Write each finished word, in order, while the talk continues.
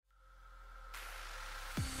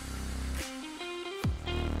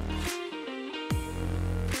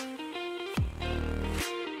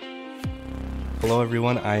Hello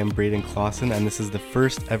everyone, I am Braden Clausen and this is the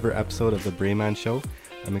first ever episode of the Brayman Show.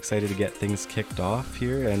 I'm excited to get things kicked off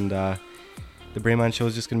here, and the Brayman Show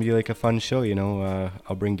is just going to be like a fun show, you know.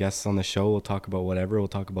 I'll bring guests on the show, we'll talk about whatever, we'll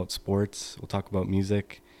talk about sports, we'll talk about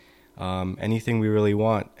music, anything we really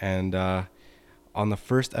want. And on the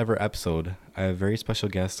first ever episode, I have a very special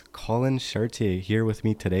guest, Colin Chartier, here with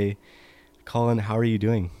me today. Colin, how are you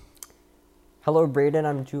doing? Hello, Braden.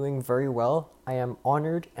 I'm doing very well. I am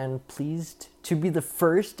honored and pleased to be the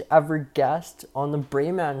first ever guest on the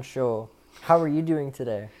Brayman Show. How are you doing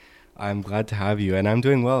today? I'm glad to have you, and I'm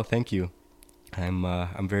doing well, thank you.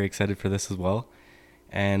 I'm very excited for this as well.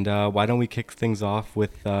 And why don't we kick things off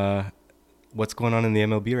with what's going on in the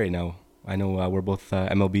MLB right now? I know we're both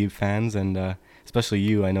MLB fans, and especially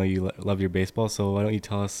you. I know you love your baseball, so why don't you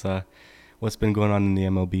tell us what's been going on in the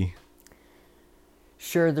MLB?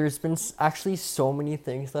 Sure, there's been actually so many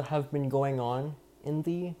things that have been going on in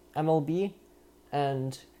the MLB,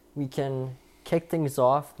 and we can kick things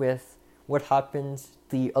off with what happened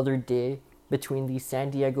the other day between the San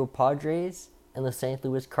Diego Padres and the St.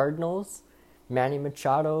 Louis Cardinals. Manny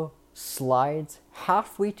Machado slides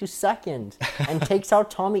halfway to second and takes out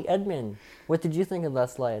Tommy Edman. What did you think of that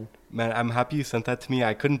slide? Man, I'm happy you sent that to me.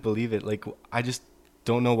 I couldn't believe it. Like, I just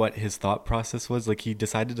don't know what his thought process was. Like, he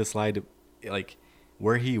decided to slide, like,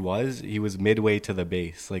 where he was midway to the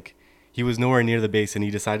base. Like, he was nowhere near the base, and he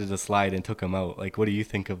decided to slide and took him out. Like, what do you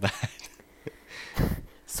think of that?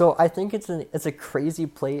 So I think it's a crazy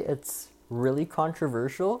play. It's really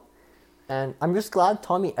controversial, and I'm just glad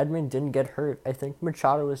Tommy Edman didn't get hurt. I think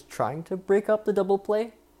Machado was trying to break up the double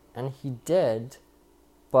play, and he did,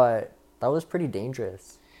 but that was pretty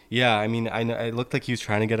dangerous. Yeah, I mean, I know it looked like he was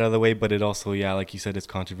trying to get out of the way, but it also, yeah, like you said, it's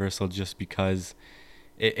controversial just because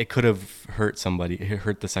it could have hurt somebody. It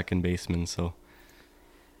hurt the second baseman, so.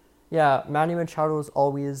 Yeah, Manny Machado is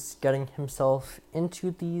always getting himself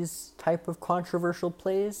into these type of controversial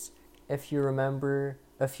plays. If you remember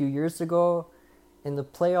a few years ago, in the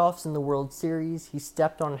playoffs in the World Series, he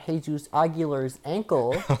stepped on Jesus Aguilar's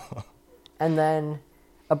ankle. And then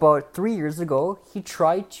about 3 years ago, he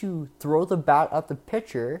tried to throw the bat at the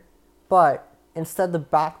pitcher, but instead the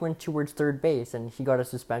bat went towards third base, and he got a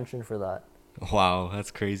suspension for that. Wow,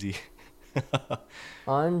 that's crazy.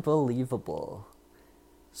 Unbelievable.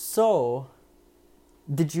 So,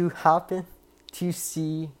 did you happen to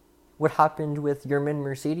see what happened with Yermin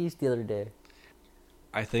Mercedes the other day?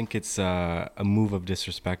 I think it's a move of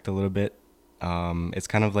disrespect a little bit. It's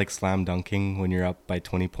kind of like slam dunking when you're up by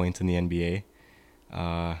 20 points in the NBA.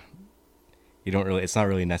 It's not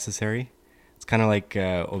really necessary. It's kind of like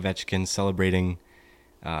Ovechkin celebrating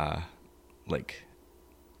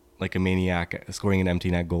like a maniac scoring an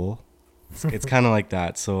empty net goal. It's kind of like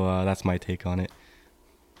that. So that's my take on it.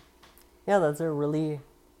 Yeah, that's a really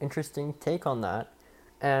interesting take on that.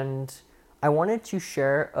 And I wanted to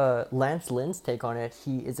share Lance Lynn's take on it.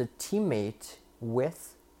 He is a teammate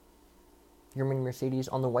with Yermin Mercedes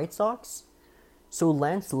on the White Sox. So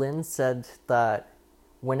Lance Lynn said that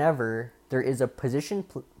whenever there is a position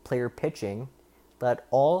player pitching, that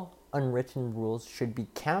all unwritten rules should be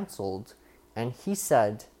canceled. And he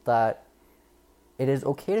said that it is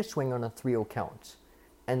okay to swing on a 3-0 count.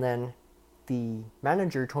 And then the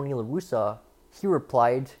manager, Tony La Russa, he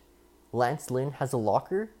replied, Lance Lynn has a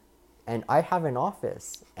locker and I have an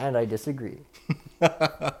office, and I disagree.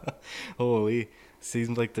 Holy,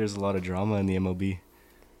 seems like there's a lot of drama in the MLB.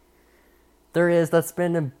 There is. That's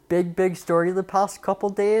been a big story the past couple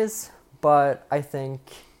days, but I think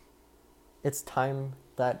it's time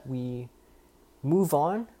that we move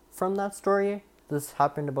on from that story. This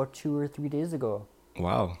happened about 2 or 3 days ago.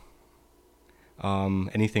 Wow.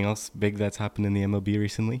 Anything else big that's happened in the MLB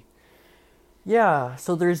recently? Yeah,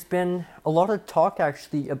 so there's been a lot of talk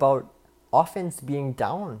actually about offense being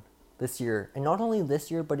down this year. And not only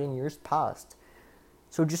this year, but in years past.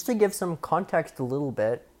 So just to give some context a little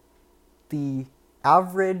bit, the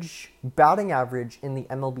batting average in the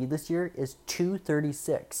MLB this year is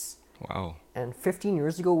 236. Wow. And 15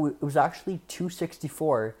 years ago, it was actually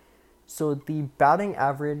 264. So the batting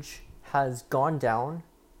average has gone down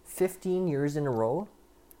 15 years in a row,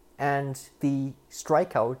 and the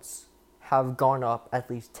strikeouts have gone up at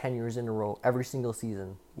least 10 years in a row every single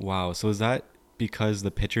season. Wow. So is that because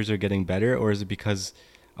the pitchers are getting better, or is it because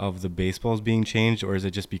of the baseballs being changed, or is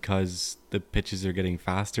it just because the pitches are getting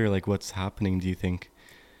faster? Like, what's happening, do you think?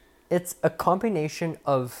 It's a combination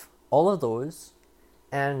of all of those,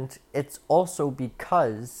 and it's also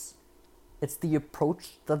because it's the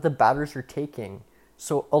approach that the batters are taking.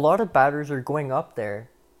 So a lot of batters are going up there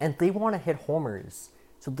and they want to hit homers.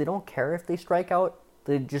 So they don't care if they strike out.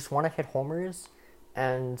 They just want to hit homers.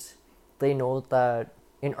 And they know that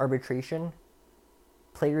in arbitration,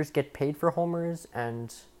 players get paid for homers,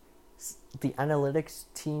 and the analytics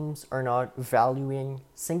teams are not valuing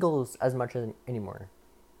singles as much anymore.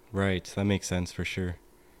 Right, that makes sense for sure.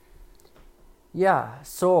 Yeah,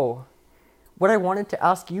 so what I wanted to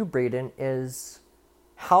ask you, Braden, is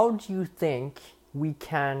how do you think we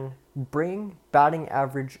can bring batting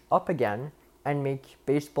average up again and make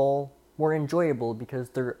baseball more enjoyable? Because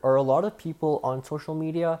there are a lot of people on social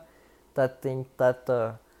media that think that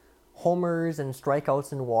the homers and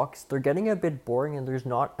strikeouts and walks, they're getting a bit boring and there's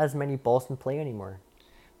not as many balls in play anymore.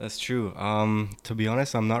 That's true. To be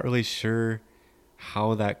honest, I'm not really sure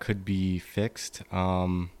how that could be fixed.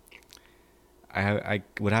 I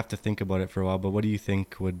would have to think about it for a while, but what do you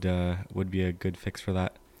think would be a good fix for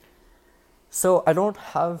that? So I don't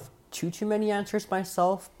have too many answers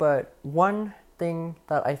myself, but one thing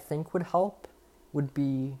that I think would help would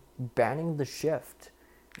be banning the shift.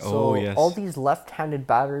 So Yes. all these left-handed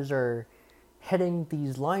batters are hitting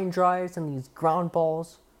these line drives and these ground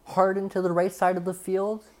balls hard into the right side of the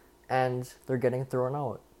field, and they're getting thrown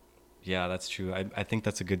out. Yeah, that's true. I think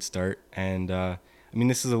that's a good start. And I mean,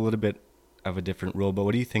 this is a little bit of a different rule, but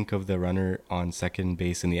what do you think of the runner on second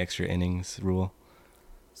base in the extra innings rule?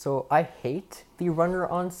 So I hate the runner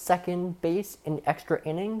on second base in extra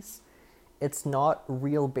innings. It's not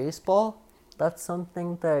real baseball. That's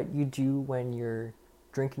something that you do when you're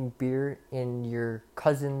drinking beer in your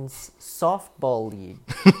cousin's softball league.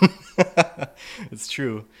 It's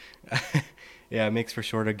true. Yeah, it makes for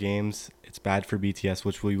shorter games. It's bad for BTS,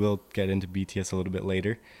 which we will get into BTS a little bit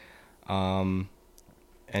later. And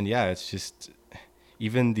yeah, it's just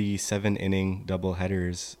even the 7-inning double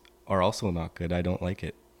headers are also not good. I don't like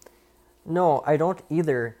it. No, I don't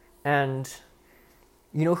either. And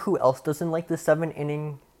you know who else doesn't like the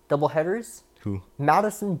 7-inning doubleheaders? Who?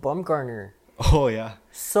 Madison Bumgarner. Oh, yeah.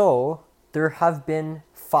 So there have been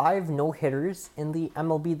 5 no-hitters in the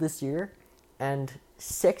MLB this year, and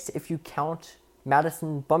 6 if you count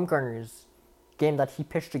Madison Bumgarner's game that he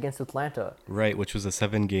pitched against Atlanta. Right, which was a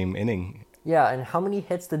 7-game inning. Yeah, and how many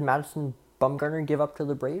hits did Madison Bumgarner give up to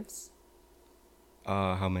the Braves?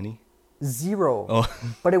 How many? 0. Oh.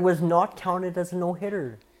 But it was not counted as a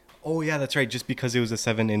no-hitter. Oh, yeah, that's right. Just because it was a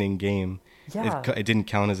 7-inning game, Yeah. it didn't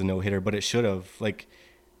count as a no-hitter, but it should have. Like,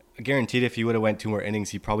 guaranteed if he would have went 2 more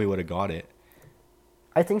innings, he probably would have got it.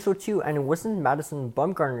 I think so too, and it wasn't Madison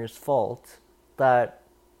Bumgarner's fault that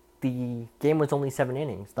the game was only 7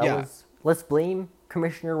 innings. Let's blame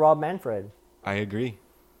Commissioner Rob Manfred. I agree.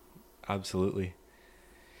 Absolutely.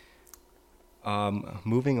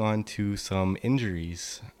 Moving on to some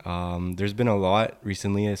injuries. There's been a lot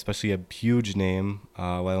recently, especially a huge name.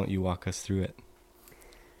 Why don't you walk us through it?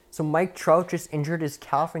 So Mike Trout just injured his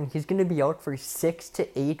calf, and he's going to be out for 6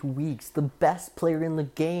 to 8 weeks. The best player in the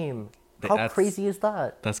game. How crazy is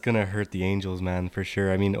that? That's going to hurt the Angels, man, for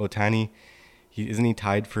sure. I mean, Ohtani, isn't he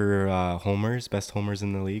tied for homers, best homers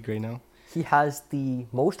in the league right now? He has the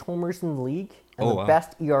most homers in the least and wow.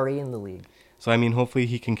 best ERA in the league. So, I mean, hopefully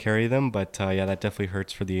he can carry them, but yeah, that definitely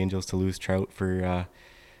hurts for the Angels to lose Trout for,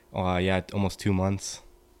 almost 2 months.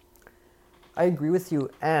 I agree with you,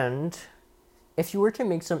 and if you were to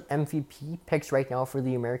make some MVP picks right now for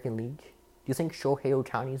the American League, do you think Shohei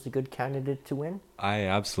Ohtani is a good candidate to win? I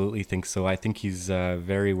absolutely think so. I think he's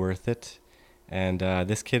very worth it, and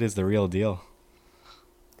this kid is the real deal.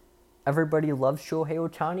 Everybody loves Shohei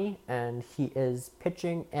Ohtani, and he is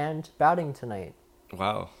pitching and batting tonight.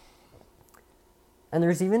 Wow. And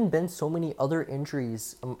there's even been so many other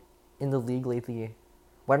injuries in the league lately.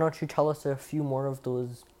 Why don't you tell us a few more of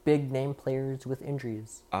those big name players with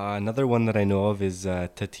injuries? Another one that I know of is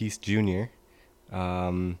Tatis Jr.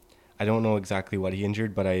 I don't know exactly what he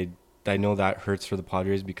injured, but I know that hurts for the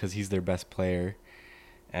Padres because he's their best player.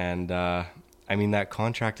 And, I mean, that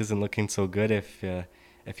contract isn't looking so good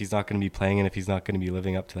if he's not going to be playing and if he's not going to be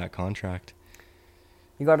living up to that contract.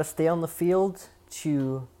 You got to stay on the field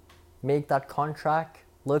to make that contract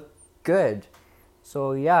look good.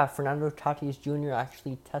 So, yeah, Fernando Tatis Jr.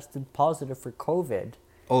 actually tested positive for COVID.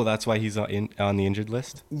 Oh, that's why he's on the injured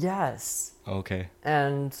list? Yes. Okay.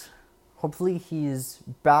 And hopefully he's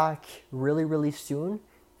back really, really soon.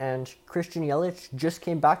 And Christian Yelich just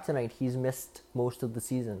came back tonight. He's missed most of the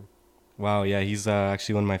season. Wow, yeah, he's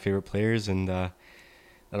actually one of my favorite players, and that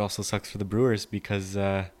also sucks for the Brewers because,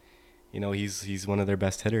 he's one of their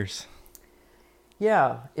best hitters.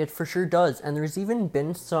 Yeah, it for sure does. And there's even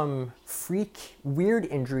been some freak, weird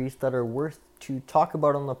injuries that are worth to talk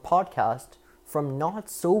about on the podcast from not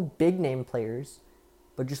so big name players,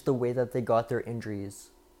 but just the way that they got their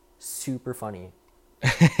injuries. Super funny.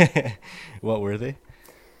 What were they?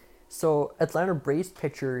 So Atlanta Braves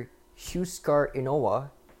pitcher Huskar Inoue,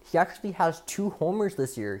 he actually has 2 homers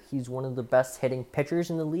this year. He's one of the best hitting pitchers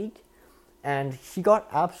in the league. And he got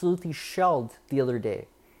absolutely shelled the other day.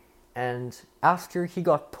 And after he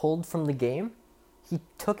got pulled from the game, he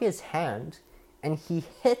took his hand and he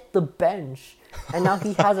hit the bench. And now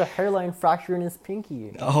he has a hairline fracture in his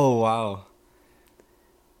pinky. Oh, wow.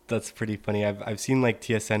 That's pretty funny. I've seen like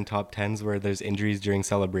TSN top 10s where there's injuries during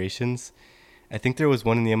celebrations. I think there was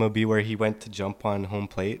one in the MLB where he went to jump on home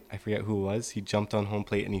plate. I forget who it was. He jumped on home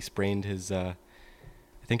plate and he sprained his, I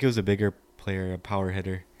think it was a bigger player, a power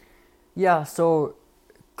hitter. Yeah, so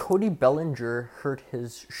Cody Bellinger hurt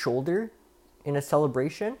his shoulder in a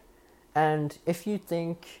celebration. And if you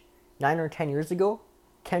think 9 or 10 years ago,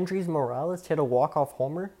 Kendrys Morales hit a walk-off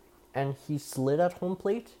homer and he slid at home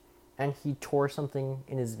plate and he tore something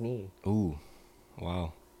in his knee. Ooh,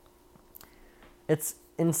 wow. It's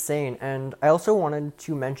insane. And I also wanted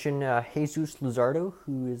to mention Jesus Luzardo,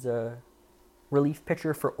 who is a relief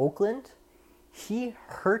pitcher for Oakland. He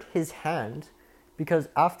hurt his hand because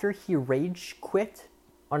after he rage quit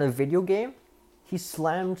on a video game, he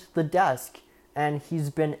slammed the desk and he's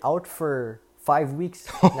been out for 5 weeks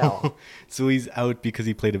now. So he's out because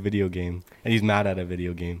he played a video game and he's mad at a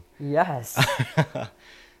video game. Yes.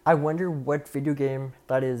 I wonder what video game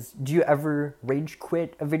that is. Do you ever rage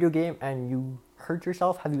quit a video game and you hurt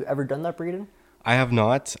yourself? Have you ever done that, Braden? I have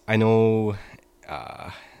not. I know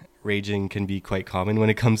raging can be quite common when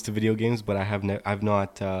it comes to video games, but I've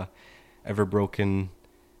not ever broken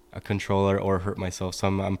a controller or hurt myself, so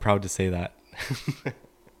I'm proud to say that.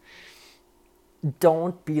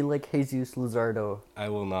 Don't be like Jesus Luzardo. I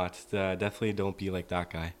will not. Definitely don't be like that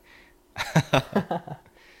guy.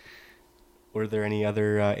 Were there any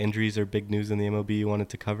other injuries or big news in the MLB you wanted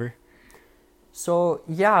to cover? So,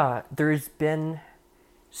 yeah, there's been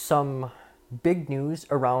some big news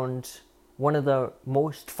around one of the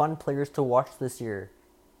most fun players to watch this year.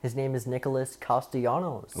 His name is Nicholas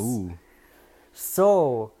Castellanos. Ooh.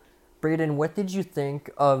 So, Braden, what did you think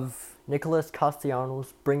of Nicholas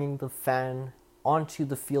Castellanos bringing the fan onto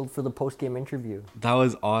the field for the post-game interview? That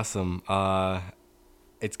was awesome.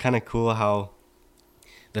 It's kind of cool how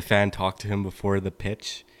the fan talked to him before the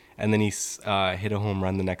pitch, and then he hit a home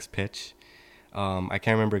run the next pitch. I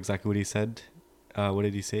can't remember exactly what he said. What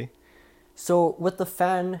did he say? So what the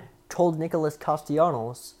fan told Nicholas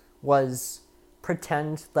Castellanos was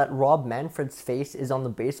pretend that Rob Manfred's face is on the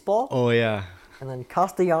baseball. Oh, yeah. And then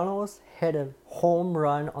Castellanos hit a home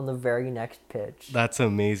run on the very next pitch. That's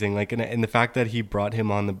amazing. Like, and the fact that they brought him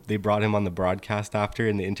on the broadcast after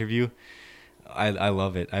in the interview, I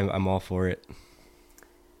love it. I'm all for it.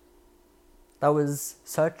 That was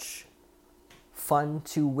such fun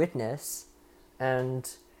to witness. And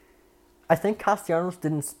I think Castellanos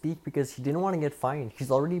didn't speak because he didn't want to get fined. He's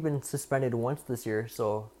already been suspended once this year,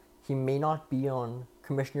 so he may not be on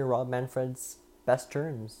Commissioner Rob Manfred's best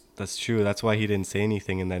terms. That's true. That's why he didn't say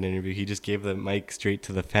anything in that interview. He just gave the mic straight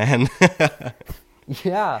to the fan.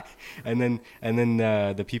 Yeah. And then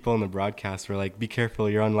the people on the broadcast were like, "Be careful,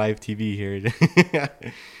 you're on live TV here."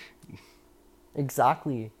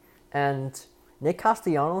 Exactly. And Nick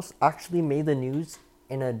Castellanos actually made the news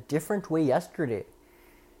in a different way yesterday.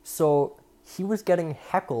 So he was getting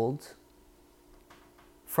heckled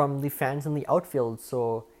from the fans in the outfield.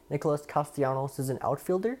 So Nicholas Castellanos is an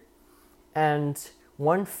outfielder. And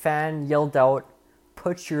one fan yelled out,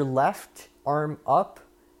 "Put your left arm up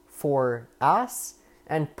for ass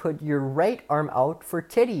and put your right arm out for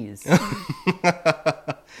titties."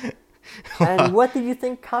 And what did you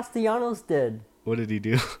think Castellanos did? What did he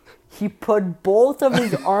do? He put both of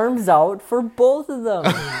his arms out for both of them.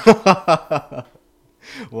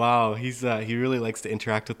 Wow, he really likes to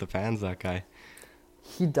interact with the fans, that guy.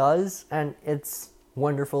 He does, and it's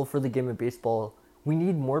wonderful for the game of baseball. We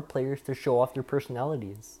need more players to show off their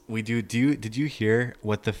personalities. We do. Did you hear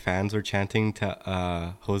what the fans were chanting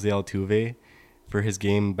to Jose Altuve for his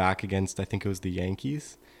game back against, I think it was the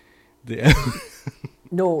Yankees?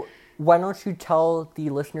 No, why don't you tell the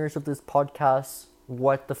listeners of this podcast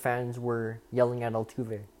what the fans were yelling at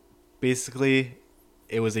Altuve? Basically,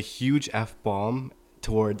 it was a huge F-bomb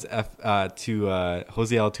towards Jose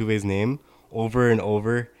Altuve's name over and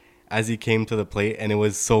over as he came to the plate, and it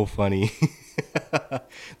was so funny.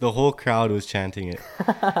 The whole crowd was chanting it.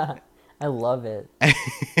 I love it.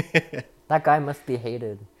 That guy must be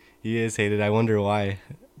hated. He is hated. I wonder why.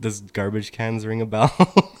 Does garbage cans ring a bell?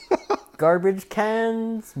 Garbage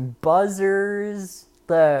cans, buzzers,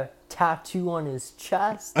 the tattoo on his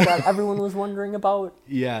chest that everyone was wondering about.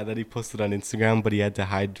 Yeah, that he posted on Instagram, but he had to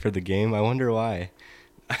hide for the game. I wonder why.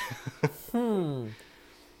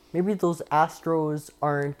 Maybe those Astros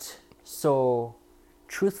aren't so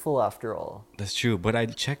truthful after all. That's true. But I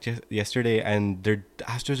checked yesterday, and the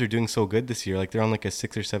Astros are doing so good this year. Like, they're on like a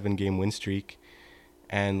 6 or 7 game win streak,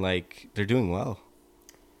 and like they're doing well.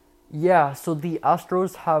 Yeah, so the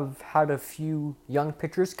Astros have had a few young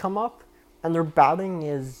pitchers come up, and their batting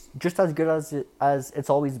is just as good as it's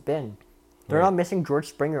always been. They're Right. not missing George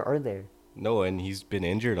Springer, are they? No, and he's been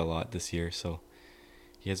injured a lot this year, so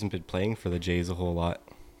he hasn't been playing for the Jays a whole lot.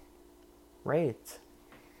 Right.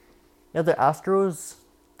 Yeah, the Astros,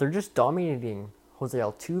 they're just dominating. Jose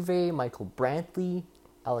Altuve, Michael Brantley,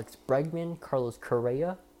 Alex Bregman, Carlos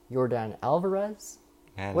Correa, Yordan Alvarez.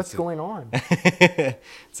 Man, What's going on?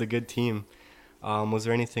 It's a good team. Was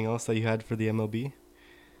there anything else that you had for the MLB?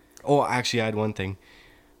 Oh, actually, I had one thing.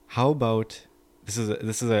 How about this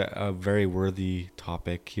is a very worthy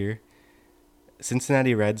topic here.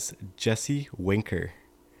 Cincinnati Reds Jesse Winker.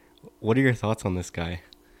 What are your thoughts on this guy?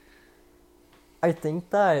 I think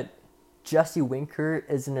that Jesse Winker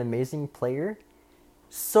is an amazing player.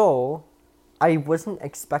 So, I wasn't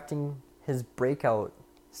expecting his breakout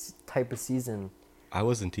type of season. I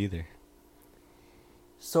wasn't either.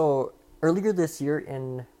 So, earlier this year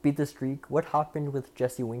in Beat the Streak, what happened with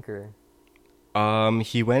Jesse Winker?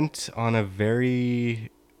 He went on a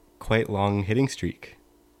very quite long hitting streak.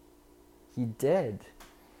 He did.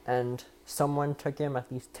 And someone took him at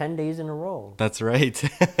least 10 days in a row. That's right.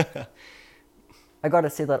 I gotta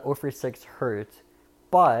say that 0 for 6 hurt,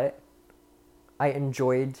 but I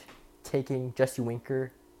enjoyed taking Jesse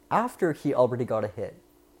Winker after he already got a hit.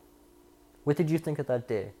 What did you think of that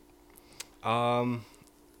day? I'm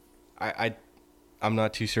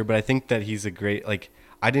not too sure, but I think that he's a great, like,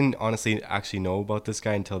 I didn't honestly actually know about this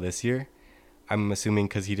guy until this year. I'm assuming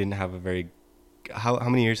because he didn't have a very, how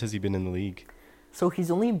many years has he been in the league? So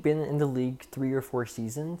he's only been in the league 3 or 4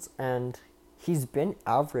 seasons, and he's been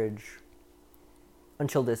average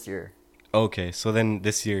until this year. Okay, so then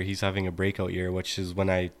this year he's having a breakout year, which is when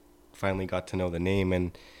I finally got to know the name,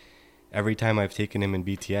 and every time I've taken him in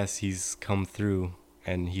BTS, he's come through,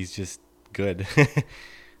 and he's just good.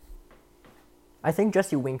 I think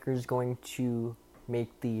Jesse Winker is going to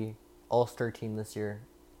make the All-Star team this year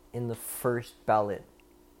in the first ballot.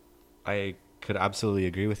 I could absolutely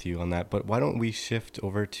agree with you on that, but why don't we shift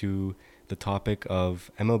over to the topic of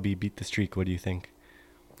MLB Beat the Streak? What do you think?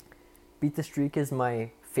 Beat the Streak is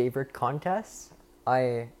my favorite contest.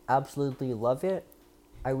 I absolutely love it.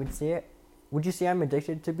 I would say it. Would you say I'm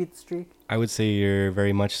addicted to Beat the Streak? I would say you're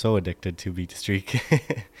very much so addicted to Beat the Streak.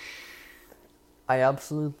 I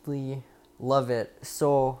absolutely love it.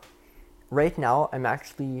 So right now I'm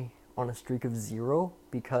actually on a streak of 0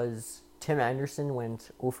 because Tim Anderson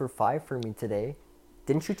went 0 for 5 for me today.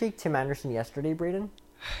 Didn't you take Tim Anderson yesterday, Braden?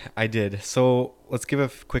 I did. So let's give a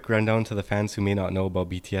quick rundown to the fans who may not know about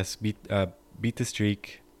BTS. Beat the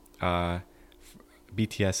Streak.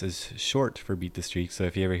 BTS is short for Beat the Streak. So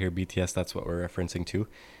if you ever hear BTS, that's what we're referencing to.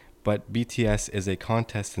 But BTS is a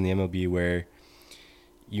contest in the MLB where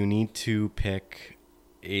you need to pick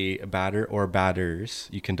a batter or batters.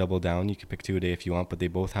 You can double down. You can pick 2 a day if you want, but they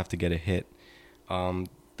both have to get a hit.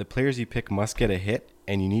 The players you pick must get a hit,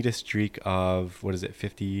 and you need a streak of,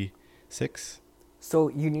 56? So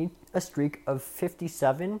you need a streak of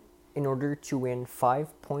 57 in order to win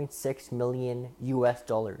 $5.6 million US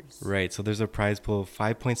dollars. Right, so there's a prize pool of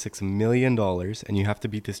 $5.6 million, and you have to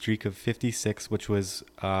beat the streak of 56, which was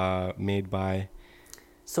made by...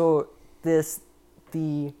 So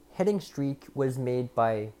the hitting streak was made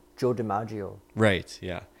by Joe DiMaggio. Right,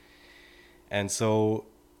 yeah. And so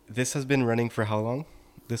this has been running for how long,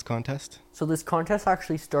 this contest? So this contest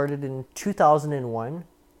actually started in 2001.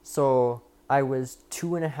 So I was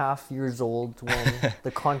 2.5 years old when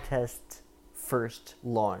the contest first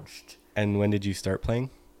launched. And when did you start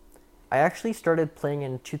playing? I actually started playing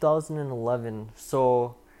in 2011.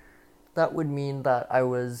 So that would mean that I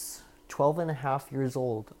was 12.5 years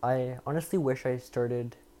old. I honestly wish I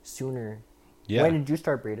started sooner. Yeah. When did you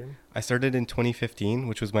start, Braden? I started in 2015,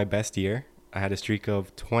 which was my best year. I had a streak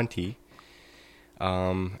of 20.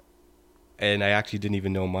 And I actually didn't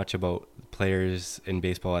even know much about players in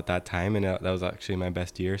baseball at that time, and that was actually my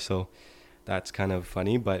best year, so that's kind of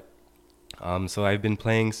funny. But so I've been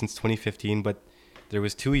playing since 2015, but there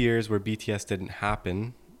was 2 years where BTS didn't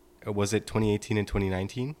happen. Was it 2018 and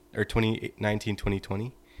 2019, or 2019,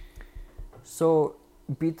 2020? So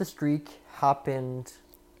Beat the Streak happened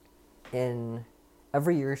in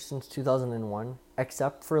every year since 2001,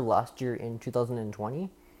 except for last year in 2020.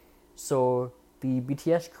 So the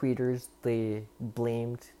BTS creators, they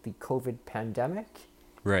blamed the COVID pandemic.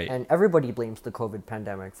 Right. And everybody blames the COVID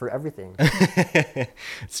pandemic for everything.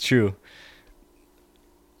 It's true.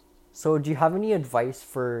 So do you have any advice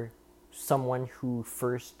for someone who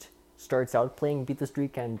first starts out playing Beat the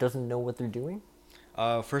Streak and doesn't know what they're doing?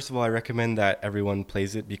 First of all, I recommend that everyone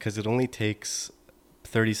plays it because it only takes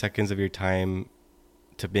 30 seconds of your time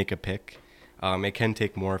to make a pick. It can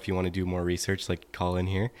take more if you want to do more research, like Colin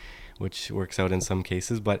here, which works out in some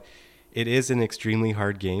cases. But it is an extremely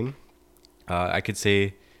hard game. I could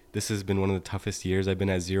say this has been one of the toughest years. I've been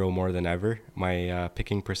at zero more than ever. My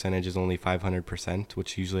picking percentage is only 500%,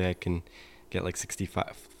 which usually I can get like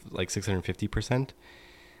 650%.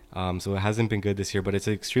 So it hasn't been good this year, but it's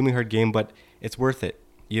an extremely hard game, but it's worth it.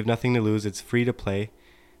 You have nothing to lose. It's free to play,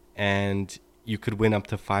 and you could win up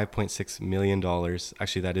to $5.6 million.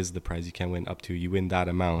 Actually, that is the prize you can win up to. You win that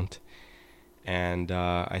amount. And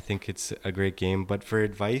I think it's a great game. But for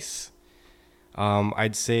advice,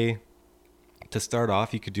 I'd say to start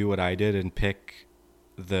off, you could do what I did and pick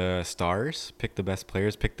the stars, pick the best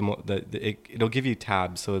players, pick it'll give you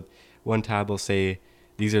tabs. So one tab will say,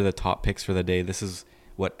 these are the top picks for the day. This is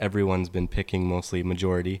what everyone's been picking, mostly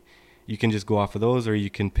majority. You can just go off of those, or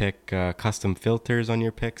you can pick custom filters on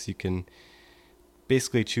your picks. You can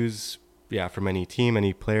basically choose from any team,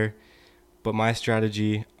 any player. But my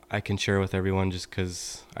strategy I can share with everyone just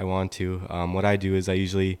because I want to. What I do is I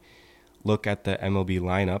usually look at the MLB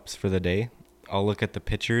lineups for the day. I'll look at the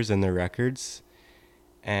pitchers and their records,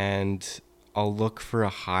 and I'll look for a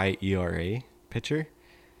high ERA pitcher.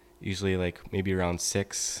 Usually like maybe around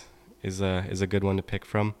 6 is a good one to pick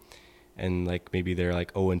from. And like maybe they're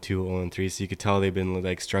like 0-2, 0-3, so you could tell they've been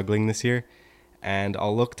like struggling this year. And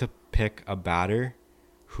I'll look to pick a batter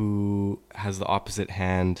who has the opposite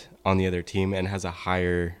hand on the other team and has a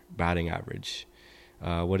higher batting average.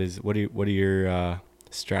 What are your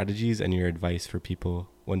strategies and your advice for people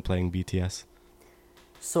when playing BTS?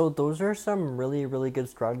 So those are some really, really good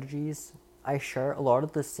strategies. I share a lot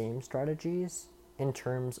of the same strategies in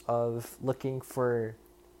terms of looking for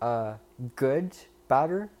a good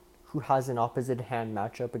batter who has an opposite hand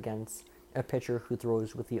matchup against a pitcher who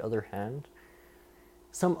throws with the other hand.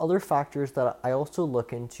 Some other factors that I also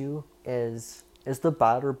look into is the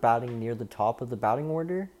batter batting near the top of the batting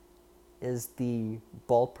order? Is the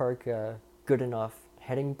ballpark a good enough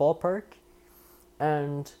hitting ballpark?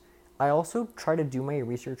 And I also try to do my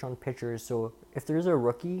research on pitchers. So if there's a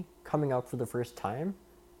rookie coming up for the first time,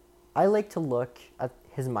 I like to look at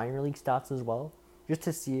his minor league stats as well, just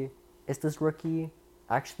to see, is this rookie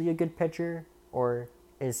actually a good pitcher, or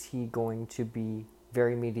is he going to be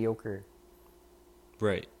very mediocre?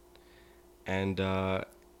 Right. And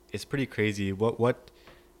it's pretty crazy. What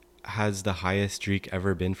has the highest streak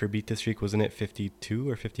ever been for Beat the Streak? Wasn't it 52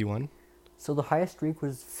 or 51? So the highest streak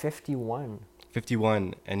was 51.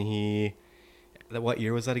 51. And what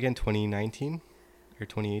year was that again? 2019 or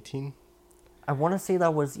 2018? I want to say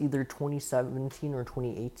that was either 2017 or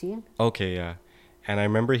 2018. Okay, yeah. And I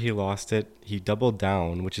remember he lost it. He doubled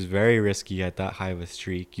down, which is very risky at that high of a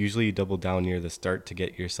streak. Usually you double down near the start to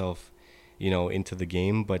get yourself, into the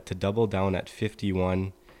game. But to double down at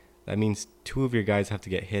 51, that means 2 of your guys have to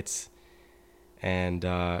get hits. And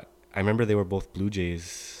I remember they were both Blue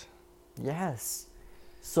Jays. Yes.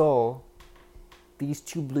 So these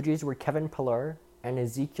 2 Blue Jays were Kevin Pillar and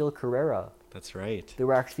Ezekiel Carrera. That's right. They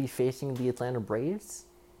were actually facing the Atlanta Braves,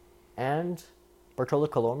 and Bartolo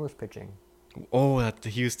Colon was pitching. Oh,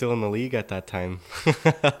 he was still in the league at that time.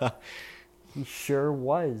 He sure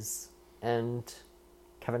was. And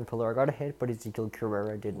Kevin Pillar got a hit, but Ezekiel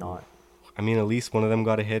Carrera did not. I mean, at least one of them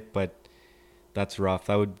got a hit, but that's rough.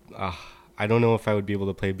 I don't know if I would be able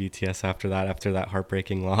to play BTS after that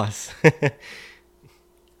heartbreaking loss.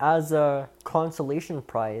 As a consolation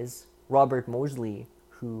prize, Robert Mosley,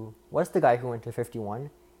 who was the guy who went to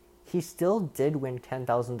 51, he still did win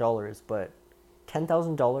 $10,000, but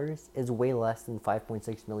 $10,000 is way less than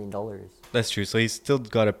 $5.6 million. That's true. So he's still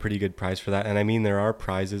got a pretty good prize for that. And I mean, there are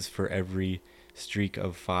prizes for every streak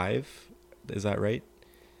of 5. Is that right?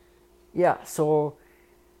 Yeah, so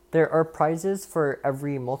there are prizes for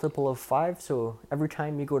every multiple of 5. So every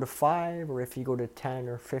time you go to 5, or if you go to 10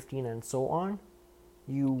 or 15 and so on,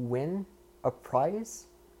 you win a prize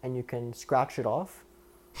and you can scratch it off.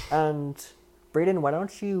 And Brayden, why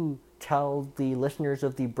don't you tell the listeners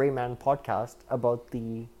of the Brayman podcast about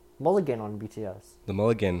the mulligan on BTS? The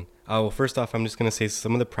mulligan. Well, first off, I'm just going to say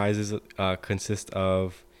some of the prizes consist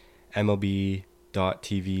of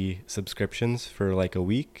MLB.TV subscriptions for like a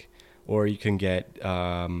week, or you can get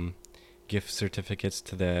gift certificates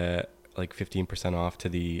to the 15% off to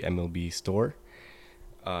the MLB store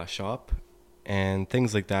shop and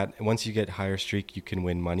things like that. Once you get higher streak, you can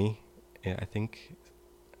win money, I think.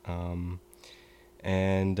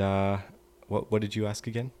 What did you ask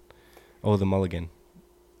again? Oh, the mulligan.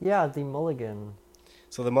 Yeah, the mulligan.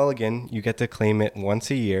 So the mulligan, you get to claim it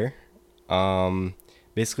once a year.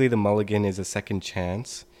 Basically, the mulligan is a second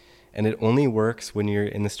chance, and it only works when you're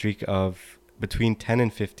in the streak of between 10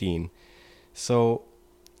 and 15. So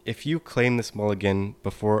if you claim this mulligan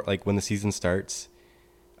before, like when the season starts,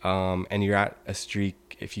 and you're at a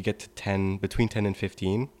streak, if you get to 10, between 10 and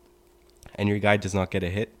 15, and your guy does not get a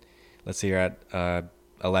hit, let's say you're at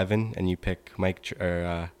 11 and you pick Mike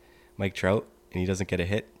Trout and he doesn't get a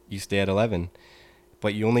hit, you stay at 11.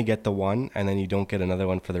 But you only get the one, and then you don't get another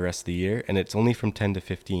one for the rest of the year, and it's only from 10 to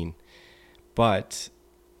 15. But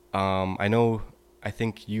I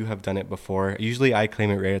think you have done it before. Usually I claim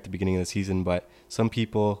it right at the beginning of the season, but some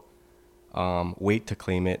people wait to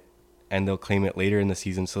claim it, and they'll claim it later in the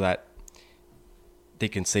season so that they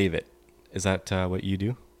can save it. Is that what you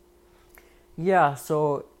do? Yeah,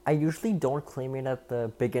 so I usually don't claim it at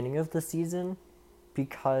the beginning of the season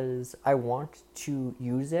because I want to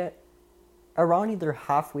use it around either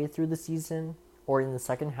halfway through the season or in the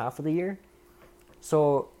second half of the year.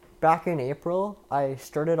 So back in April, I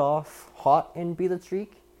started off hot in Be the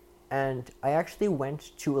Streak, and I actually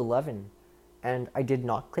went to 11, and I did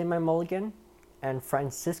not claim my mulligan, and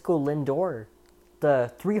Francisco Lindor,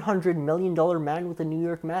 the $300 million man with the New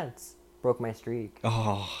York Mets, broke my streak.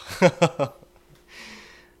 Oh,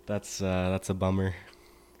 that's a bummer.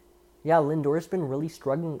 Yeah, Lindor's been really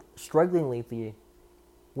struggling lately.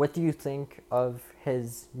 What do you think of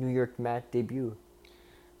his New York Met debut?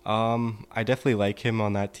 I definitely like him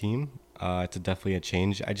on that team. It's definitely a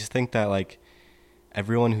change. I just think that like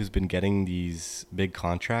everyone who's been getting these big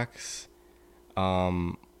contracts,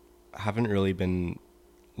 haven't really been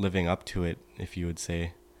living up to it, if you would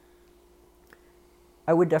say.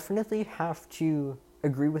 I would definitely have to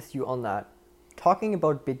agree with you on that. Talking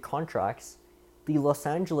about big contracts, the Los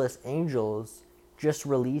Angeles Angels just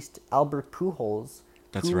released Albert Pujols.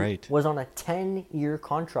 That's who right. Was on a 10-year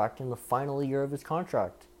contract in the final year of his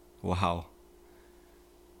contract. Wow.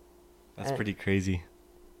 That's pretty crazy.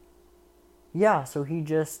 Yeah, so he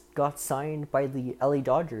just got signed by the LA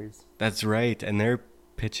Dodgers. That's right. And their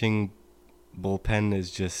pitching bullpen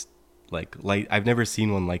is just like I've never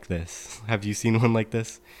seen one like this. Have you seen one like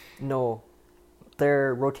this? No.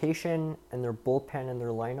 Their rotation and their bullpen and their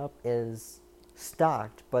lineup is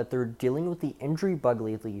stacked, but they're dealing with the injury bug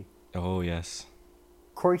lately. Oh, yes.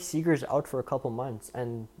 Corey Seager's out for a couple months,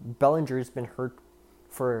 and Bellinger's been hurt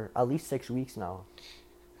for at least 6 weeks now.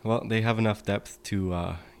 Well, they have enough depth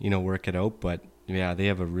to, work it out. But, yeah, they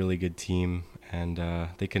have a really good team, and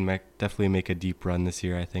they can definitely make a deep run this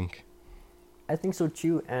year, I think. I think so,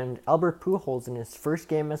 too. And Albert Pujols, in his first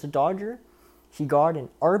game as a Dodger, he got an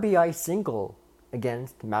RBI single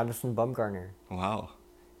against Madison Bumgarner. Wow.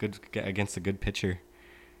 Good against a good pitcher.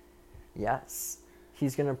 Yes.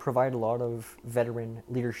 He's going to provide a lot of veteran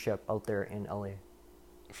leadership out there in LA.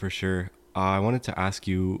 For sure. I wanted to ask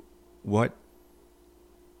you, what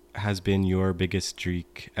has been your biggest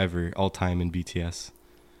streak ever, all time in BTS?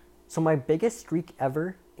 So my biggest streak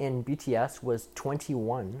ever in BTS was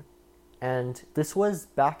 21. And this was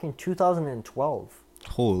back in 2012.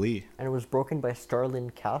 Holy. And it was broken by Starlin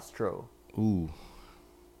Castro. Ooh.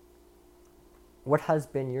 What has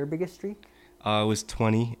been your biggest streak? It was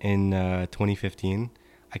 20 in 2015.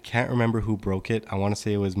 I can't remember who broke it. I want to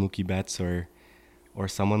say it was Mookie Betts or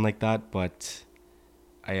someone like that, but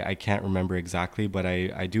I can't remember exactly. But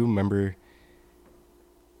I do remember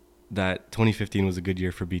that 2015 was a good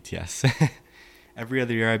year for BTS. Every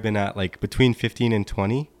other year I've been at like between 15 and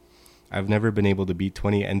 20. I've never been able to beat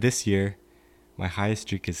 20. And this year, my highest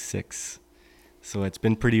streak is 6. So it's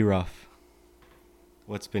been pretty rough.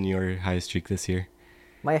 What's been your highest streak this year?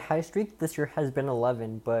 My high streak this year has been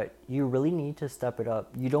 11, but you really need to step it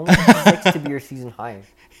up. You don't want 6 to be your season high.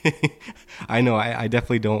 I know. I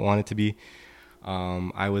definitely don't want it to be.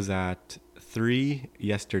 I was at 3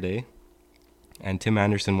 yesterday, and Tim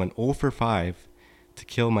Anderson went 0 for 5 to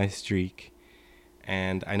kill my streak.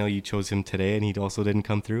 And I know you chose him today, and he also didn't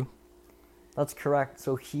come through. That's correct.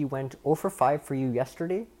 So he went 0 for 5 for you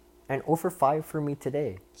yesterday, and 0 for 5 for me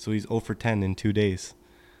today. So he's 0 for 10 in 2 days.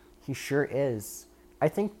 He sure is. I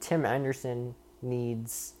think Tim Anderson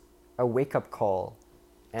needs a wake-up call,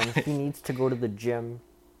 and he needs to go to the gym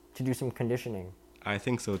to do some conditioning. I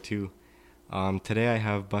think so, too. Today I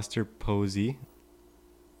have Buster Posey,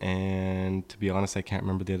 and to be honest, I can't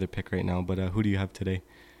remember the other pick right now, but who do you have today?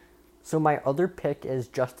 So my other pick is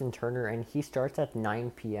Justin Turner, and he starts at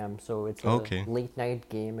 9 p.m., so it's a late-night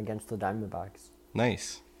game against the Diamondbacks.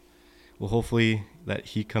 Nice. Well, hopefully that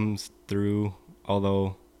he comes through,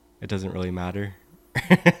 although it doesn't really matter.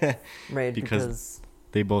 Right, because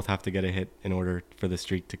they both have to get a hit in order for the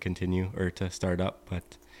streak to continue or to start up.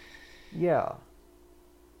 But yeah,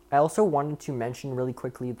 I also wanted to mention really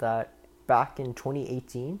quickly that back in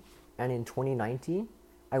 2018 and in 2019,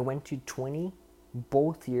 I went to 20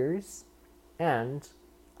 both years, and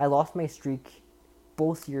I lost my streak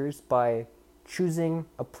both years by choosing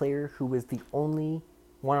a player who was the only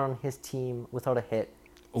one on his team without a hit.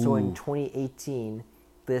 So in Ooh. 2018,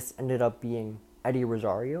 this ended up being Eddie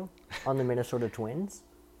Rosario on the Minnesota Twins,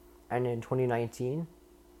 and in 2019,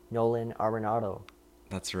 Nolan Arenado.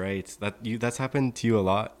 That's right. That's happened to you a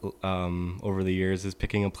lot over the years, is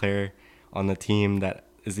picking a player on the team that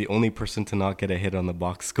is the only person to not get a hit on the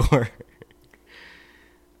box score.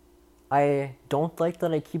 I don't like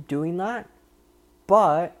that I keep doing that,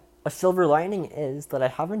 but a silver lining is that I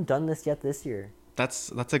haven't done this yet this year.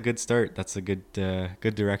 That's a good start. That's a good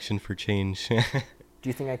direction for change. Do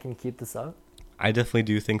you think I can keep this up? I definitely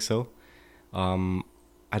do think so.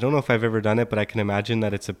 I don't know if I've ever done it, but I can imagine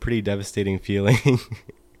that it's a pretty devastating feeling.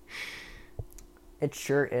 It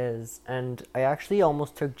sure is. And I actually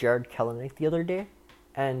almost took Jared Kelenic the other day,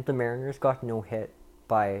 and the Mariners got no hit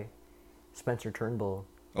by Spencer Turnbull.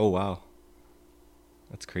 Oh, wow.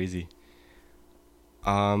 That's crazy.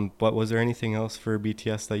 But was there anything else for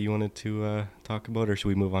BTS that you wanted to talk about, or should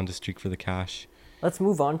we move on to Streak for the Cash? Let's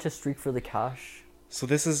move on to Streak for the Cash. So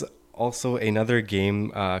this is also another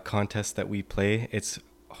game contest that we play. It's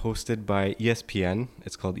hosted by ESPN.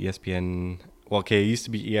 It's called ESPN. Well, okay, it used to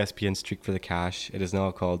be ESPN Streak for the Cash. It is now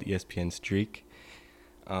called ESPN Streak.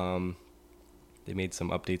 They made some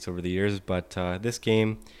updates over the years, but this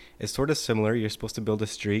game is sort of similar. You're supposed to build a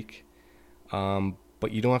streak,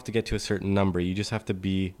 but you don't have to get to a certain number. You just have to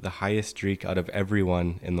be the highest streak out of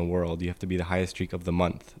everyone in the world. You have to be the highest streak of the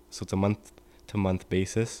month. So it's a month-to-month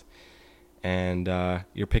basis. And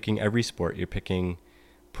you're picking every sport. You're picking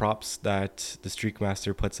props that the Streak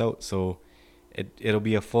Master puts out. So it'll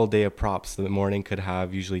be a full day of props. The morning could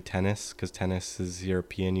have usually tennis, because tennis is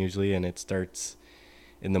European usually, and it starts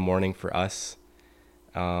in the morning for us.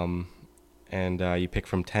 And you pick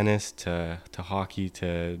from tennis to hockey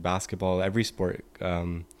to basketball, every sport.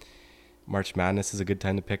 March Madness is a good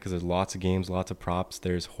time to pick because there's lots of games, lots of props.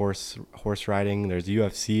 There's horse riding. There's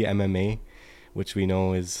UFC, MMA, which we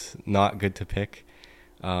know is not good to pick.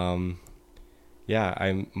 My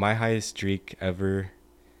highest streak ever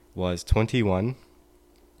was 21,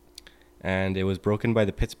 and it was broken by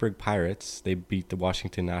the Pittsburgh Pirates. They beat the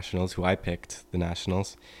Washington Nationals, who I picked, the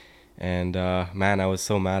Nationals. And man, I was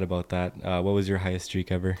so mad about that. What was your highest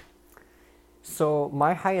streak ever? So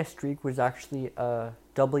my highest streak was actually a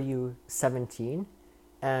W17,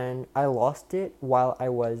 and I lost it while I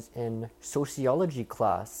was in sociology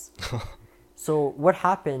class. So what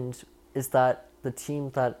happened is that the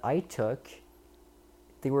team that I took,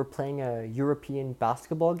 they were playing a European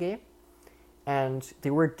basketball game, and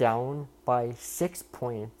they were down by 6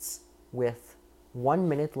 points with 1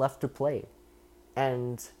 minute left to play.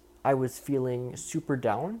 And I was feeling super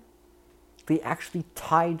down. They actually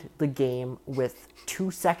tied the game with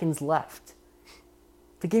 2 seconds left.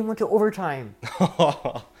 The game went to overtime.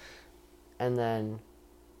 And then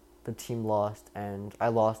the team lost, and I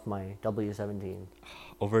lost my W17.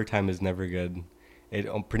 Overtime is never good. It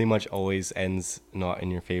pretty much always ends not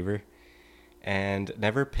in your favor. And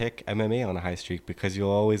never pick MMA on a high streak because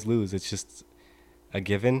you'll always lose. It's just a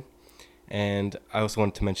given. And I also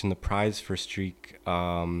wanted to mention the prize for streak.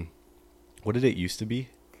 What did it used to be?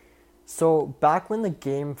 So back when the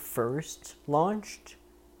game first launched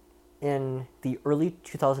in the early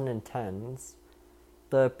 2010s,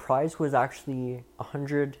 the prize was actually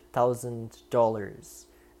 $100,000.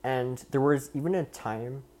 And there was even a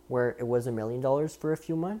time where it was $1 million for a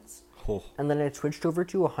few months. Oh. And then it switched over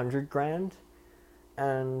to $100,000.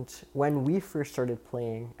 And when we first started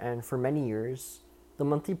playing, and for many years, the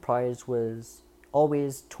monthly prize was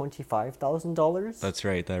always $25,000. That's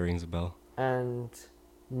right. That rings a bell. And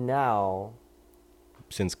now,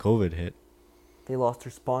 since COVID hit, they lost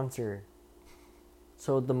their sponsor.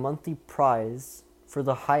 So the monthly prize for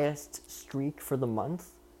the highest streak for the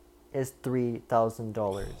month is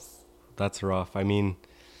 $3,000. That's rough. I mean,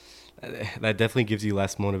 that definitely gives you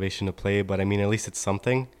less motivation to play, but I mean, at least it's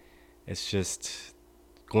something. It's just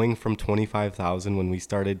going from 25,000 when we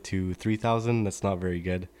started to 3,000. That's not very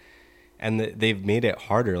good. And they've made it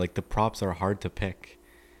harder. Like, the props are hard to pick.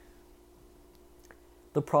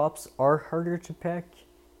 The props are harder to pick,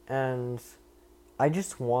 and I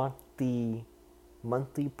just want the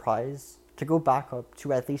monthly prize to go back up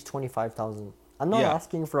to at least 25,000. I'm not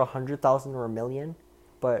asking for 100,000 or $1 million,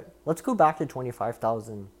 but let's go back to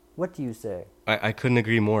 25,000. What do you say? I couldn't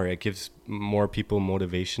agree more. It gives more people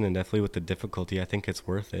motivation, and definitely with the difficulty, I think it's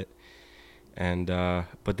worth it. And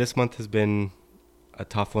but this month has been a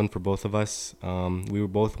tough one for both of us. We were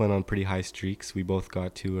both went on pretty high streaks. We both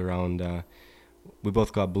got to around. We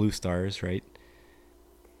both got blue stars, right?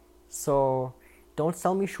 So don't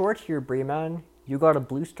sell me short here, Brayman. You got a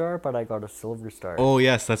blue star, but I got a silver star. Oh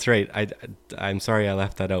yes, that's right. I'm sorry I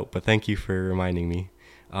left that out, but thank you for reminding me.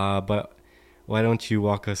 But why don't you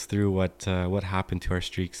walk us through what happened to our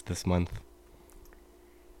streaks this month?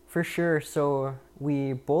 For sure. So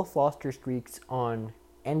we both lost our streaks on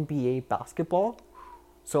NBA basketball.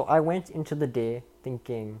 So I went into the day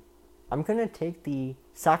thinking, I'm going to take the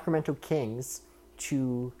Sacramento Kings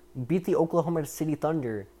to beat the Oklahoma City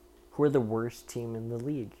Thunder, who are the worst team in the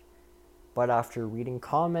league. But after reading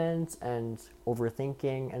comments and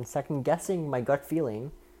overthinking and second guessing my gut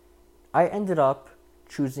feeling, I ended up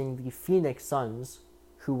choosing the Phoenix Suns,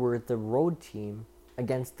 who were the road team,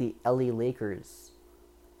 against the LA Lakers.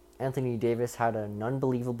 Anthony Davis had an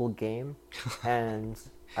unbelievable game, and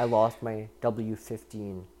I lost my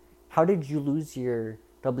W15. How did you lose your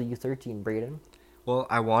W13, Braden? Well,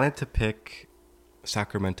 I wanted to pick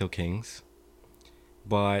Sacramento Kings,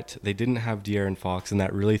 but they didn't have De'Aaron Fox, and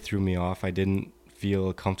that really threw me off. I didn't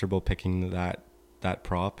feel comfortable picking that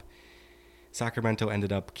prop. Sacramento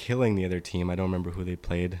ended up killing the other team. I don't remember who they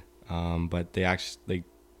played, but they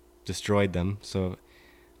destroyed them. So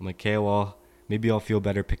I'm like, okay, well, maybe I'll feel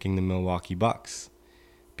better picking the Milwaukee Bucks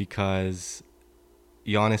because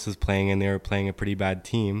Giannis was playing and they were playing a pretty bad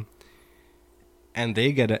team, and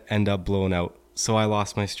they end up blown out. So I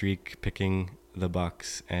lost my streak picking the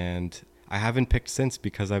Bucks, and I haven't picked since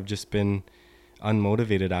because I've just been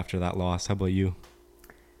unmotivated after that loss. How about you?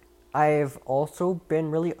 I've also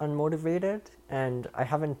been really unmotivated, and I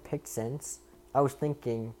haven't picked since. I was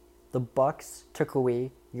thinking the Bucks took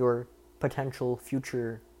away your potential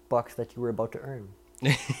future bucks that you were about to earn.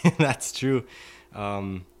 That's true.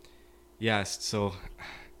 Yes, so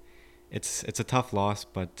it's a tough loss,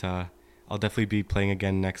 but I'll definitely be playing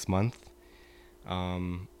again next month.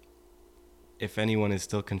 If anyone is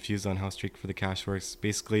still confused on how Streak for the Cash works,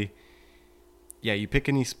 basically, yeah, you pick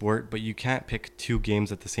any sport, but you can't pick two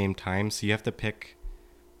games at the same time. So you have to pick,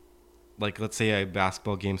 like, let's say a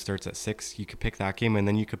basketball game starts at 6. You could pick that game, and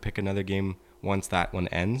then you could pick another game once that one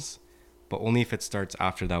ends, but only if it starts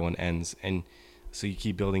after that one ends. And so you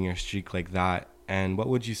keep building your streak like that. And what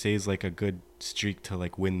would you say is like a good streak to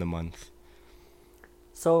like win the month?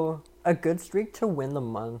 So a good streak to win the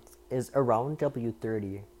month is around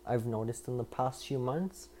W30. I've noticed in the past few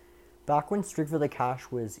months. Back when Streak for the Cash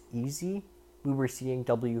was easy, we were seeing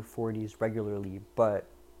W40s regularly, but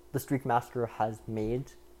the Streak Master has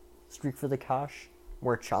made Streak for the Cash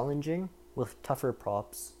more challenging with tougher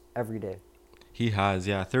props every day. He has,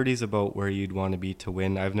 yeah. 30 is about where you'd want to be to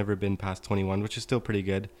win. I've never been past 21, which is still pretty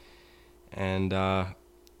good. And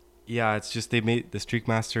yeah, it's just they made the Streak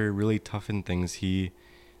Master really toughen things. He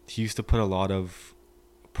used to put a lot of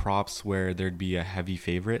props where there'd be a heavy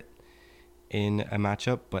favorite in a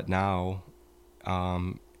matchup, but now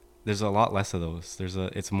there's a lot less of those.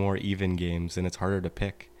 It's more even games, and it's harder to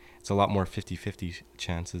pick. It's a lot more 50-50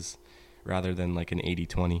 chances rather than like an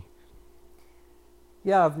 80-20.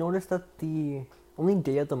 Yeah, I've noticed that the only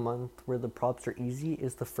day of the month where the props are easy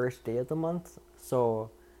is the first day of the month. So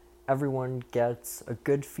everyone gets a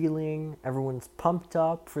good feeling, everyone's pumped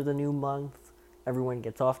up for the new month, everyone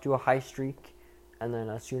gets off to a high streak, and then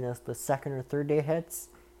as soon as the second or third day hits,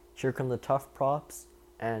 here come the tough props,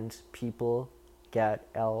 and people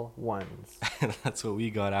get L1s. That's what we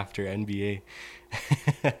got after NBA.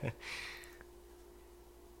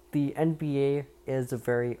 The NBA is a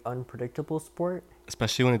very unpredictable sport.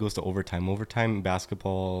 Especially when it goes to overtime. Overtime in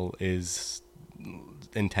basketball is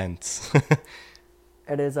intense.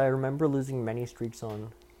 It is. I remember losing many streaks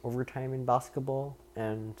on overtime in basketball,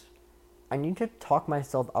 and I need to talk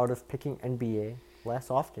myself out of picking NBA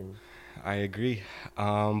less often. I agree.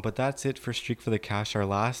 But that's it for Streak for the Cash. Our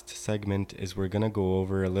last segment is we're going to go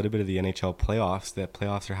over a little bit of the NHL playoffs. The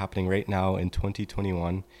playoffs are happening right now in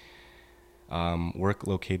 2021. We're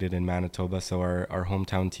located in Manitoba, so our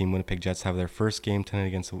hometown team, Winnipeg Jets, have their first game tonight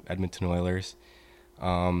against Edmonton Oilers.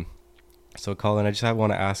 So, Colin, I just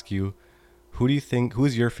want to ask you,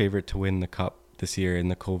 who's your favorite to win the Cup this year in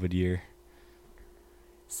the COVID year?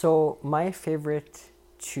 So, my favorite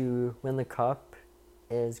to win the Cup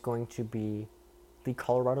is going to be the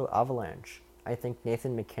Colorado Avalanche. I think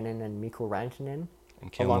Nathan McKinnon and Mikko Rantanen,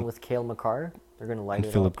 along with Cale Makar, they're going to light it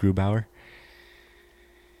up. Philip Grubauer.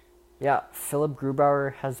 Yeah, Philip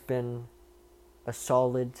Grubauer has been a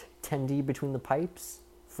solid 10D between the pipes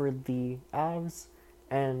for the Avs,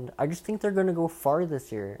 and I just think they're going to go far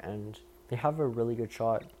this year, and they have a really good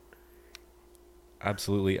shot.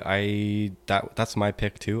 Absolutely. That's my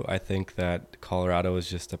pick too. I think that Colorado is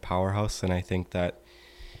just a powerhouse, and I think that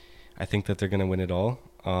they're gonna win it all.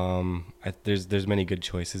 There's many good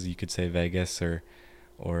choices. You could say Vegas or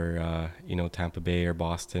Tampa Bay or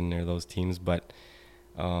Boston or those teams, but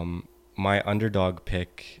my underdog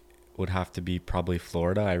pick would have to be probably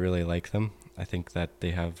Florida. I really like them. I think that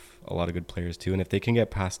they have a lot of good players too, and if they can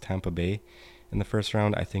get past Tampa Bay in the first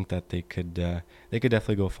round, I think that they could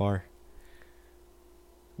definitely go far.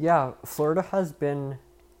 Yeah, Florida has been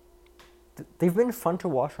they've been fun to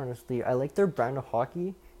watch, honestly. I like their brand of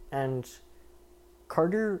hockey, and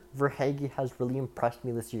Carter Verhaeghe has really impressed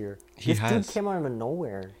me this year. He This dude has. came out of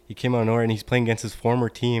nowhere. He came out of nowhere, and he's playing against his former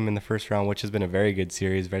team in the first round, which has been a very good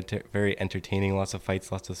series, very entertaining, lots of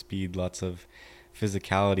fights, lots of speed, lots of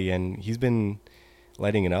physicality, and he's been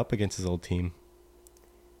lighting it up against his old team.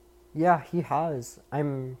 Yeah, he has.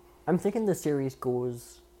 I'm thinking the series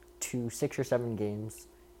goes to 6 or 7 games.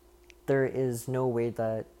 There is no way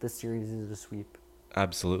that the series is a sweep.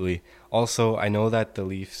 Absolutely. Also, I know that the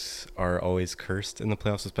Leafs are always cursed in the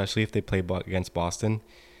playoffs, especially if they play against Boston.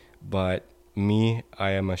 But me,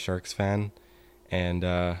 I am a Sharks fan, and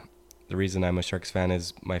the reason I'm a Sharks fan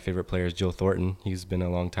is my favorite player is Joe Thornton. He's been a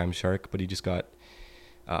long time Shark, but he just got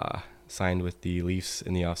signed with the Leafs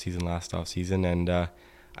in the offseason, last offseason, and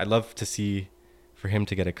I'd love to see for him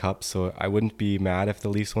to get a cup. So I wouldn't be mad if the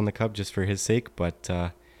Leafs won the cup just for his sake, but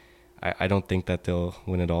I don't think that they'll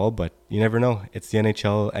win it all. But you never know. It's the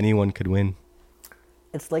NHL. Anyone could win.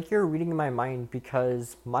 It's like you're reading my mind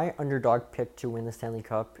because my underdog pick to win the Stanley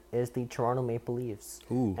Cup is the Toronto Maple Leafs.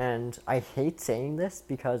 Ooh. And I hate saying this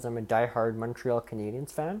because I'm a diehard Montreal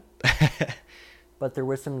Canadiens fan, but there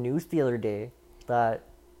was some news the other day that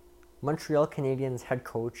Montreal Canadiens head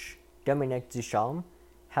coach Dominique Ducharme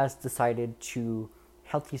has decided to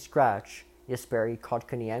healthy scratch Jesperi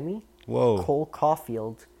Kotkaniemi, Whoa. Cole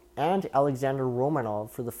Caulfield, and Alexander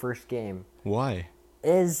Romanov for the first game. Why?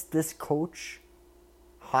 Is this coach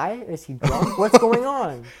high? Is he drunk? What's going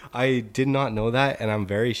on? I did not know that, and I'm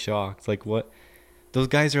very shocked. Like, what? Those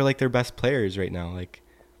guys are like their best players right now. Like,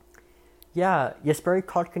 Yeah, Jesperi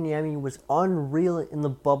Kotkaniemi was unreal in the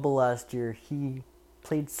bubble last year. He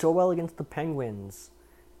played so well against the Penguins.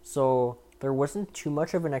 So there wasn't too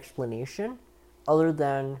much of an explanation other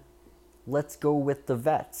than let's go with the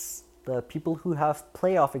vets, the people who have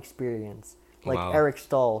playoff experience, like wow. Eric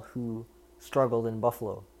Stahl, who struggled in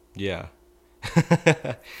Buffalo. Yeah.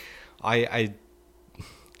 I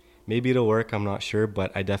maybe it'll work, I'm not sure,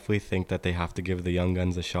 but I definitely think that they have to give the young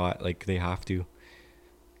guns a shot. Like, they have to.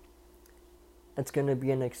 It's going to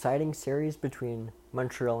be an exciting series between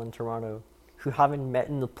Montreal and Toronto, who haven't met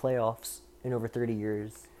in the playoffs in over 30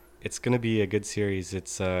 years. It's going to be a good series.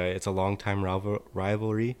 It's a long time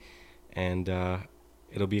rivalry, and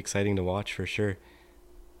it'll be exciting to watch for sure.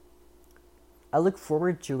 I look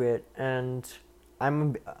forward to it, and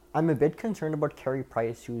I'm a bit concerned about Carey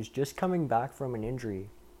Price, who's just coming back from an injury.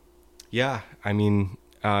 Yeah, I mean,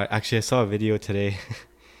 actually, I saw a video today.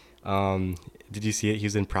 Did you see it? He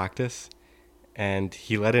was in practice, and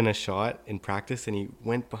he let in a shot in practice, and he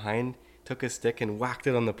went behind, took his stick, and whacked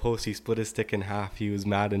it on the post. He split his stick in half. He was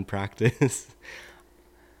mad in practice.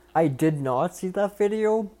 I did not see that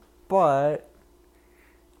video, but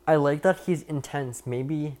I like that he's intense.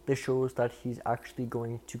 Maybe this shows that he's actually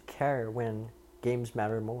going to care when games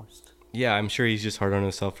matter most. Yeah, I'm sure he's just hard on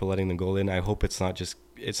himself for letting the goal in. I hope it's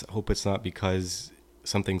not because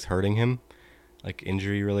something's hurting him, like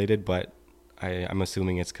injury related, but I'm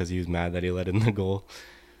assuming it's because he was mad that he let in the goal.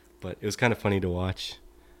 But it was kind of funny to watch.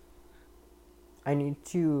 I need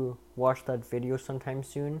to watch that video sometime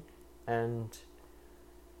soon, and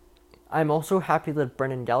I'm also happy that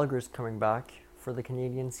Brendan Gallagher's coming back for the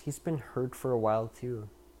Canadiens. He's been hurt for a while too.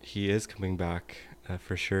 He is coming back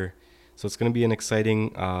for sure. So it's going to be an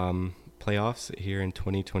exciting playoffs here in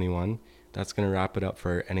 2021. That's going to wrap it up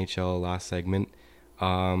for NHL last segment.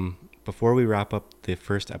 Before we wrap up the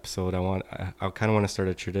first episode, I kind of want to start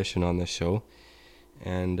a tradition on this show.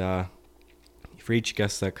 And for each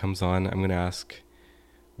guest that comes on, I'm going to ask,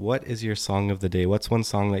 what is your song of the day? What's one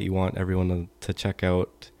song that you want everyone to check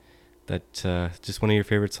out? That just one of your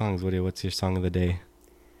favorite songs. What's your song of the day?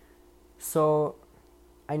 So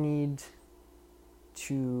I need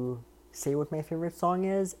to say what my favorite song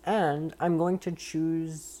is, and I'm going to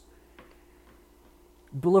choose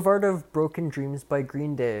Boulevard of Broken Dreams by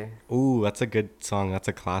Green Day. Ooh, that's a good song. That's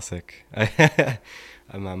a classic.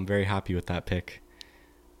 I'm very happy with that pick.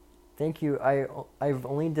 Thank you. I've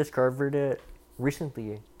only discovered it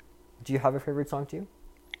recently. Do you have a favorite song too?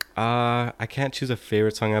 I can't choose a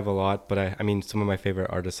favorite song. I have a lot, but I mean, some of my favorite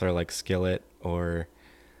artists are like Skillet or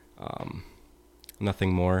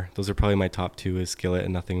Nothing More. Those are probably my top two, is Skillet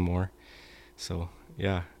and Nothing More. So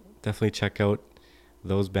yeah, definitely check out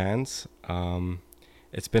those bands.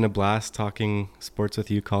 It's been a blast talking sports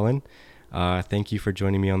with you, Colin. Thank you for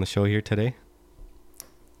joining me on the show here today.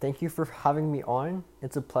 Thank you for having me on.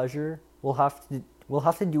 It's a pleasure. We'll have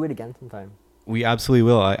to do it again sometime. We absolutely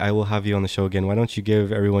will. I will have you on the show again. Why don't you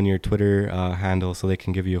give everyone your Twitter handle so they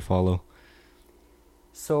can give you a follow?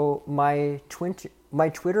 So my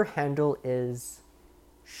Twitter handle is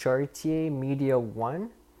Chartier Media 1,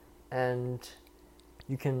 and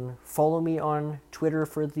you can follow me on Twitter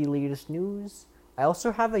for the latest news. I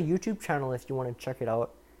also have a YouTube channel if you want to check it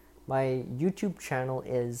out. My YouTube channel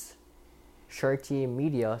is Chartier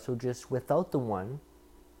Media, so just without the one,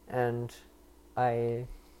 and I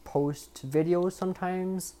post videos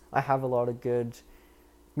sometimes. I have a lot of good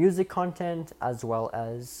music content as well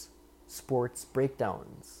as sports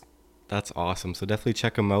breakdowns. That's awesome. So definitely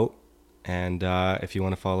check them out. And if you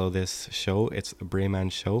want to follow this show, it's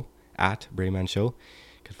Brayman Show, at Brayman Show.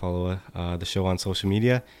 You can follow the show on social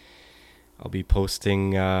media. I'll be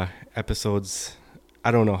posting episodes,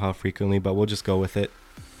 I don't know how frequently, but we'll just go with it.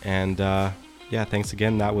 And yeah, thanks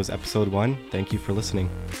again. That was episode 1. Thank you for listening.